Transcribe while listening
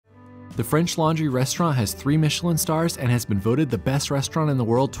The French Laundry restaurant has 3 Michelin stars and has been voted the best restaurant in the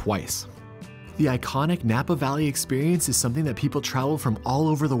world twice. The iconic Napa Valley experience is something that people travel from all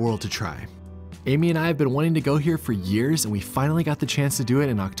over the world to try. Amie and I have been wanting to go here for years, and we finally got the chance to do it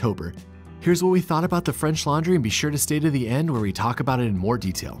in October. Here's what we thought about the French Laundry, and be sure to stay to the end where we talk about it in more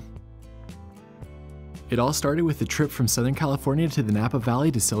detail. It all started with the trip from Southern California to the Napa Valley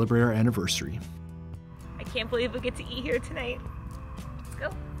to celebrate our anniversary. I can't believe we get to eat here tonight. Let's go.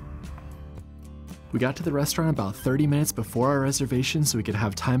 We got to the restaurant about 30 minutes before our reservation so we could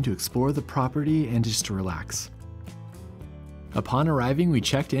have time to explore the property and just to relax. Upon arriving, we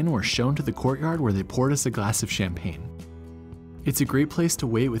checked in and were shown to the courtyard where they poured us a glass of champagne. It's a great place to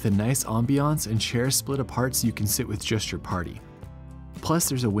wait with a nice ambiance and chairs split apart so you can sit with just your party. Plus,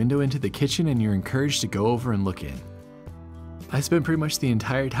 there's a window into the kitchen and you're encouraged to go over and look in. I spent pretty much the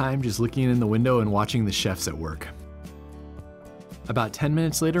entire time just looking in the window and watching the chefs at work. About 10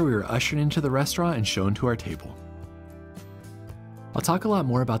 minutes later, we were ushered into the restaurant and shown to our table. I'll talk a lot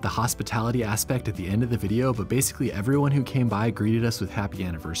more about the hospitality aspect at the end of the video, but basically everyone who came by greeted us with happy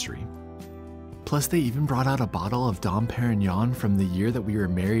anniversary. Plus, they even brought out a bottle of Dom Perignon from the year that we were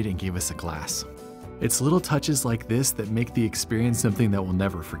married and gave us a glass. It's little touches like this that make the experience something that we'll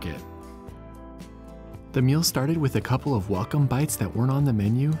never forget. The meal started with a couple of welcome bites that weren't on the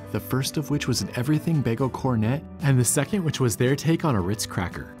menu, the first of which was an everything bagel cornet, and the second which was their take on a Ritz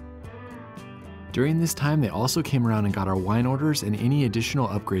cracker. During this time, they also came around and got our wine orders and any additional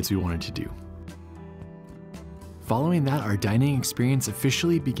upgrades we wanted to do. Following that, our dining experience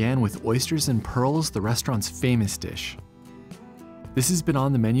officially began with oysters and pearls, the restaurant's famous dish. This has been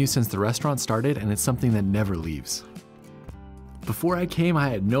on the menu since the restaurant started, and it's something that never leaves. Before I came, I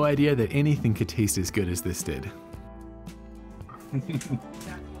had no idea that anything could taste as good as this did.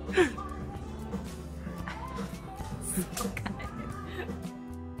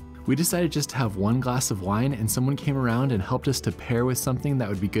 We decided just to have one glass of wine, and someone came around and helped us to pair with something that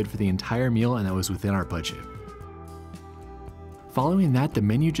would be good for the entire meal and that was within our budget. Following that, the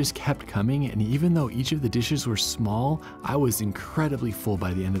menu just kept coming, and even though each of the dishes were small, I was incredibly full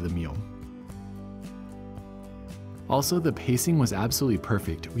by the end of the meal. Also, the pacing was absolutely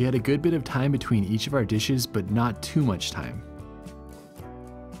perfect. We had a good bit of time between each of our dishes, but not too much time.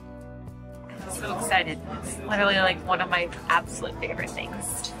 I'm so excited. It's literally like one of my absolute favorite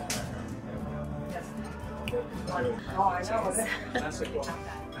things.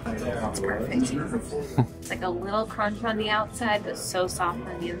 That's perfect. It's like a little crunch on the outside, but so soft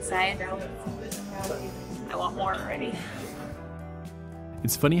on the inside. I want more already.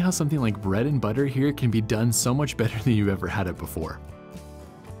 It's funny how something like bread and butter here can be done so much better than you've ever had it before.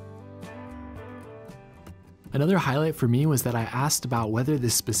 Another highlight for me was that I asked about whether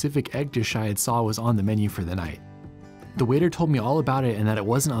this specific egg dish I had saw was on the menu for the night. The waiter told me all about it and that it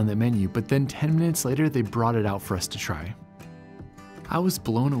wasn't on the menu, but then 10 minutes later they brought it out for us to try. I was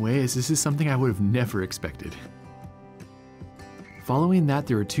blown away as this is something I would have never expected. Following that,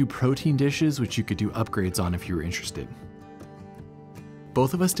 there were 2 protein dishes which you could do upgrades on if you were interested.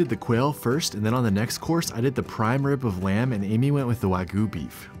 Both of us did the quail first, and then on the next course I did the prime rib of lamb and Amie went with the Wagyu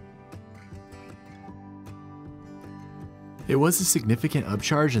beef. It was a significant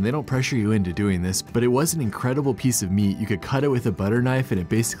upcharge and they don't pressure you into doing this, but it was an incredible piece of meat. You could cut it with a butter knife and it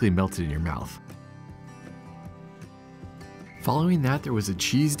basically melted in your mouth. Following that, there was a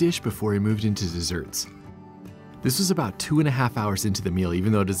cheese dish before we moved into desserts. This was about 2.5 hours into the meal,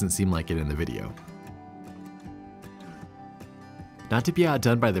 even though it doesn't seem like it in the video. Not to be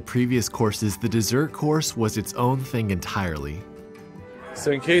outdone by the previous courses, the dessert course was its own thing entirely.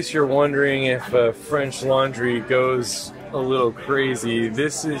 So in case you're wondering if French Laundry goes a little crazy,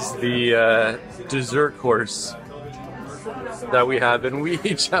 this is the dessert course that we have, and we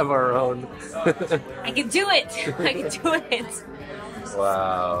each have our own. I can do it! I can do it!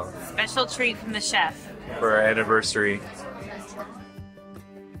 Wow. Special treat from the chef. For our anniversary.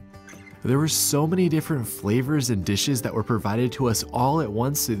 There were so many different flavors and dishes that were provided to us all at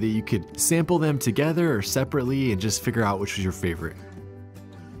once so that you could sample them together or separately and just figure out which was your favorite.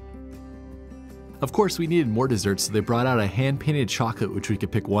 Of course, we needed more desserts, so they brought out a hand-painted chocolate which we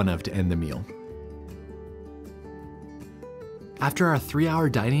could pick one of to end the meal. After our 3-hour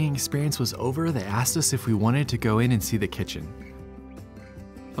dining experience was over, they asked us if we wanted to go in and see the kitchen.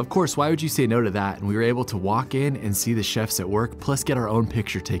 Of course, why would you say no to that? And we were able to walk in and see the chefs at work, plus get our own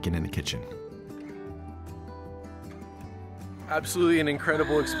picture taken in the kitchen. Absolutely an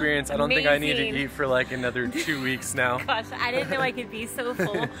incredible experience. I don't think I need to eat for like another 2 weeks now. Gosh, I didn't know I could be so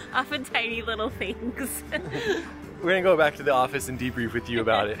full off of tiny little things. We're gonna go back to the office and debrief with you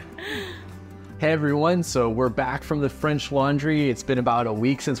about it. Hey everyone, so we're back from the French Laundry. It's been about a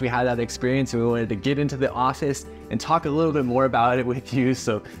week since we had that experience, and we wanted to get into the office and talk a little bit more about it with you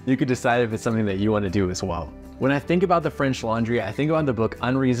so you could decide if it's something that you want to do as well. When I think about the French Laundry, I think about the book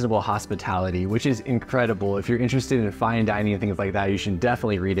Unreasonable Hospitality, which is incredible. If you're interested in fine dining and things like that, you should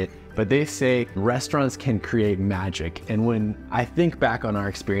definitely read it. But they say restaurants can create magic. And when I think back on our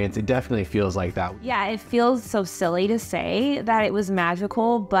experience, it definitely feels like that. Yeah, it feels so silly to say that it was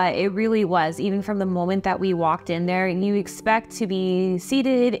magical, but it really was. Even from the moment that we walked in there, you expect to be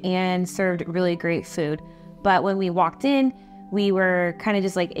seated and served really great food. But when we walked in, we were kind of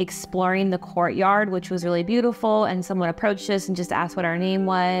just like exploring the courtyard, which was really beautiful. And someone approached us and just asked what our name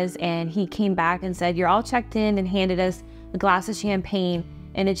was. And he came back and said, "You're all checked in," and handed us a glass of champagne.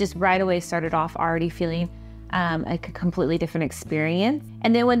 And it just right away started off already feeling a completely different experience.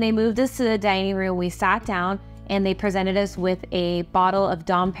 And then when they moved us to the dining room, we sat down and they presented us with a bottle of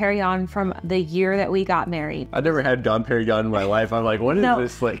Dom Perignon from the year that we got married. I've never had Dom Perignon in my life. I'm like, what is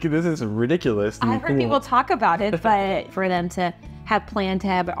this? Like, this is ridiculous. I've heard people talk about it, but for them to have planned to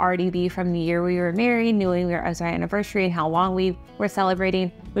have it already be from the year we were married, knowing it was our anniversary and how long we were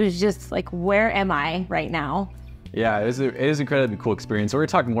celebrating, it was just like, where am I right now? Yeah, it is an incredibly cool experience. We're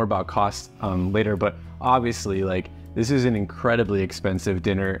talking more about costs later, but obviously, like, this is an incredibly expensive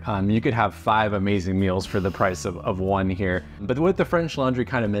dinner. You could have 5 amazing meals for the price of one here. But what the French Laundry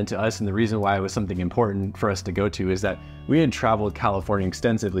kind of meant to us, and the reason why it was something important for us to go to, is that we had traveled California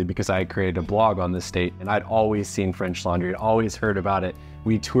extensively because I had created a blog on the state, and I'd always seen French Laundry, I'd always heard about it.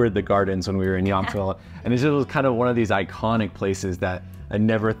 We toured the gardens when we were in Yountville, and it just was kind of one of these iconic places that I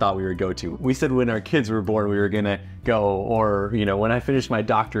never thought we would go to. We said when our kids were born, we were gonna go, or, you know, when I finished my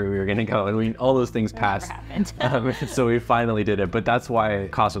doctorate, we were gonna go, and all those things passed. So we finally did it, but that's why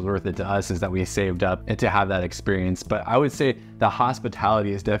it cost was worth it to us, is that we saved up and to have that experience. But I would say the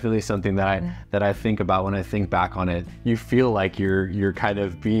hospitality is definitely something that I think about when I think back on it. You feel like you're kind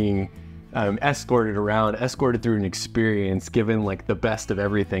of being escorted through an experience, given like the best of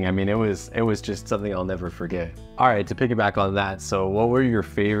everything. I mean, it was just something I'll never forget. All right, to piggyback on that, so what were your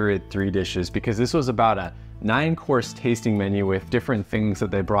favorite 3 dishes? Because this was about a 9-course tasting menu with different things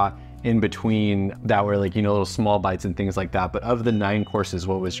that they brought in between that were like, you know, little small bites and things like that. But of the 9 courses,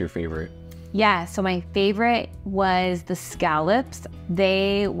 what was your favorite? Yeah, so my favorite was the scallops.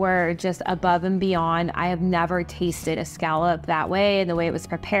 They were just above and beyond. I have never tasted a scallop that way and the way it was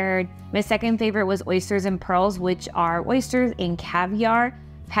prepared. My second favorite was oysters and pearls, which are oysters and caviar.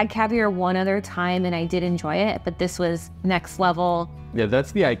 I've had caviar one other time and I did enjoy it, but this was next level. Yeah,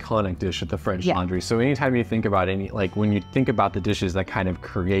 that's the iconic dish at the French Laundry. So anytime you think about when you think about the dishes that kind of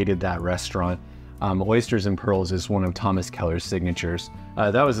created that restaurant, oysters and pearls is one of Thomas Keller's signatures.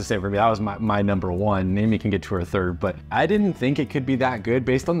 That was the same for me. That was my number 1. Amy can get to her 3rd, but I didn't think it could be that good.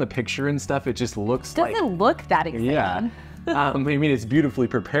 Based on the picture and stuff, it just looks doesn't look that exciting. Yeah. I mean, it's beautifully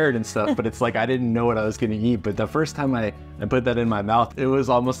prepared and stuff, but it's like I didn't know what I was going to eat. But the first time I put that in my mouth, it was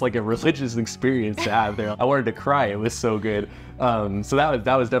almost like a religious experience to have there. I wanted to cry. It was so good. So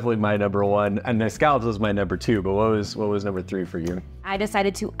that was definitely my number 1, and the scallops was my number 2. But what was number 3 for you? I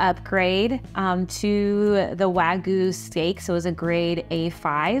decided to upgrade to the Wagyu steak. So it was a grade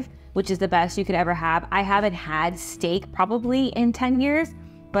A5, which is the best you could ever have. I haven't had steak probably in 10 years,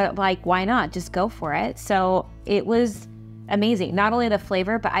 but like, why not? Just go for it. So it was amazing. Not only the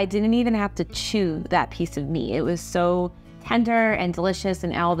flavor, but I didn't even have to chew that piece of meat. It was so tender and delicious,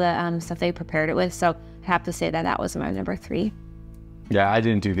 and all the stuff they prepared it with. So I have to say that was my number 3. Yeah, I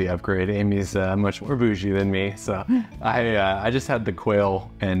didn't do the upgrade. Amy's much more bougie than me, so I just had the quail,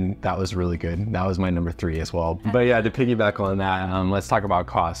 and that was really good. That was my number 3 as well. But yeah, to piggyback on that, let's talk about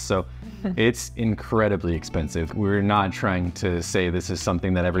costs. So it's incredibly expensive. We're not trying to say this is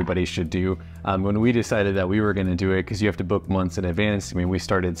something that everybody should do. When we decided that we were going to do it, because you have to book months in advance, I mean, we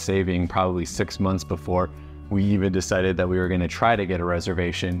started saving probably 6 months before we even decided that we were going to try to get a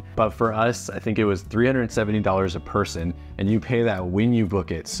reservation. But for us, I think it was $370 a person, and you pay that when you book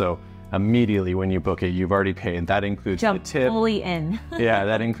it. So immediately when you book it, you've already paid. That includes the tip. Fully in. Yeah,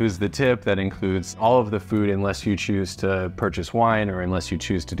 that includes the tip. That includes all of the food, unless you choose to purchase wine or unless you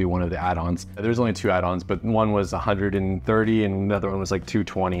choose to do one of the add-ons. There's only 2 add-ons, but one was $130 and another one was like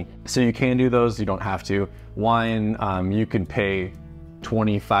 $220. So you can do those. You don't have to. Wine, you can pay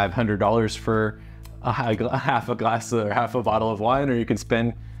 $2,500 for half a glass or half a bottle of wine, or you can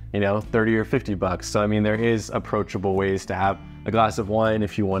spend, you know, 30 or 50 bucks. So I mean, there is approachable ways to have a glass of wine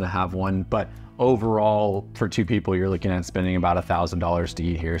if you want to have one, but overall for 2 people you're looking at spending about $1,000 to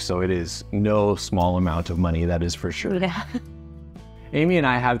eat here. So it is no small amount of money, that is for sure. Yeah. Amie and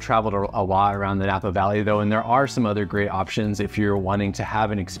I have traveled a lot around the Napa Valley though, and there are some other great options if you're wanting to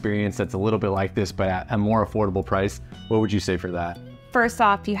have an experience that's a little bit like this, but at a more affordable price. What would you say for that? First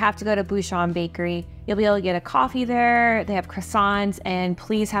off, you have to go to Bouchon Bakery. You'll be able to get a coffee there. They have croissants, and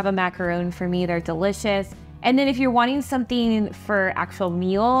please have a macaron for me. They're delicious. And then if you're wanting something for actual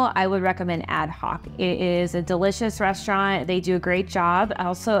meal, I would recommend Ad Hoc. It is a delicious restaurant. They do a great job.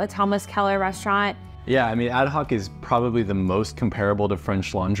 Also a Thomas Keller restaurant. Yeah, I mean, Ad Hoc is probably the most comparable to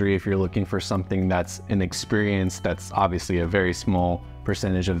French Laundry if you're looking for something that's an experience. That's obviously a very small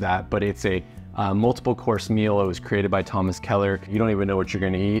percentage of that, but it's a multiple course meal. It was created by Thomas Keller. You don't even know what you're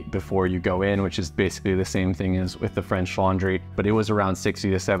going to eat before you go in, which is basically the same thing as with the French Laundry, but it was around $60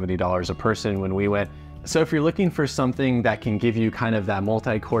 to $70 a person when we went. So if you're looking for something that can give you kind of that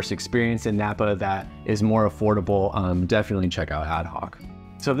multi-course experience in Napa that is more affordable, definitely check out Ad Hoc.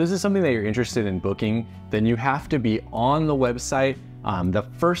 So if this is something that you're interested in booking, then you have to be on the website the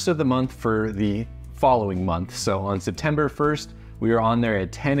first of the month for the following month. So on September 1st, we are on there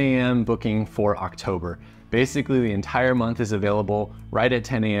at 10 a.m. booking for October. Basically, the entire month is available right at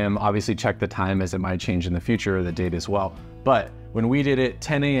 10 a.m. Obviously, check the time as it might change in the future, or the date as well. But when we did it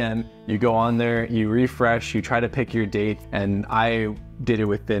 10 a.m., you go on there, you refresh, you try to pick your date, and I did it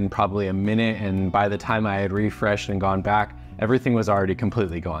within probably a minute, and by the time I had refreshed and gone back, everything was already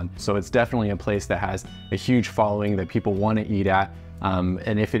completely gone. So it's definitely a place that has a huge following that people want to eat at.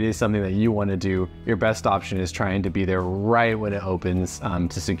 And if it is something that you want to do, your best option is trying to be there right when it opens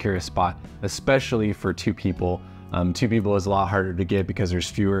to secure a spot, especially for two people. 2 people is a lot harder to get because there's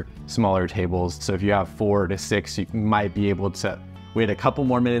fewer, smaller tables. So if you have 4 to 6, you might be able to wait a couple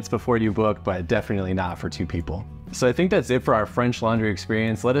more minutes before you book, but definitely not for 2 people. So I think that's it for our French Laundry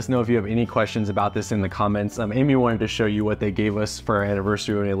experience. Let us know if you have any questions about this in the comments. Amie wanted to show you what they gave us for our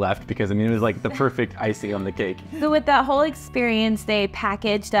anniversary when we left, because I mean, it was like the perfect icing on the cake. So with that whole experience, they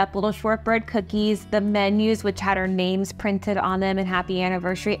packaged up little shortbread cookies, the menus, which had our names printed on them and happy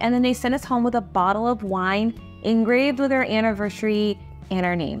anniversary. And then they sent us home with a bottle of wine engraved with our anniversary and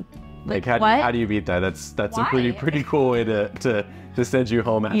our name. Like how do you beat that? That's a pretty cool way to send you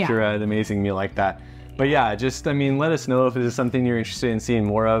home after an amazing meal like that. But yeah, just, I mean, let us know if this is something you're interested in seeing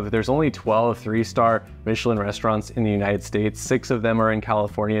more of. There's only 12 3-star Michelin restaurants in the United States. 6 of them are in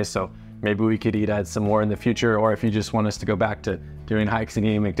California, so maybe we could eat at some more in the future, or if you just want us to go back to doing hikes and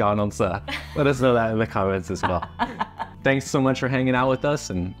eating McDonald's, let us know that in the comments as well. Thanks so much for hanging out with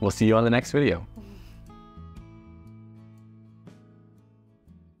us, and we'll see you on the next video.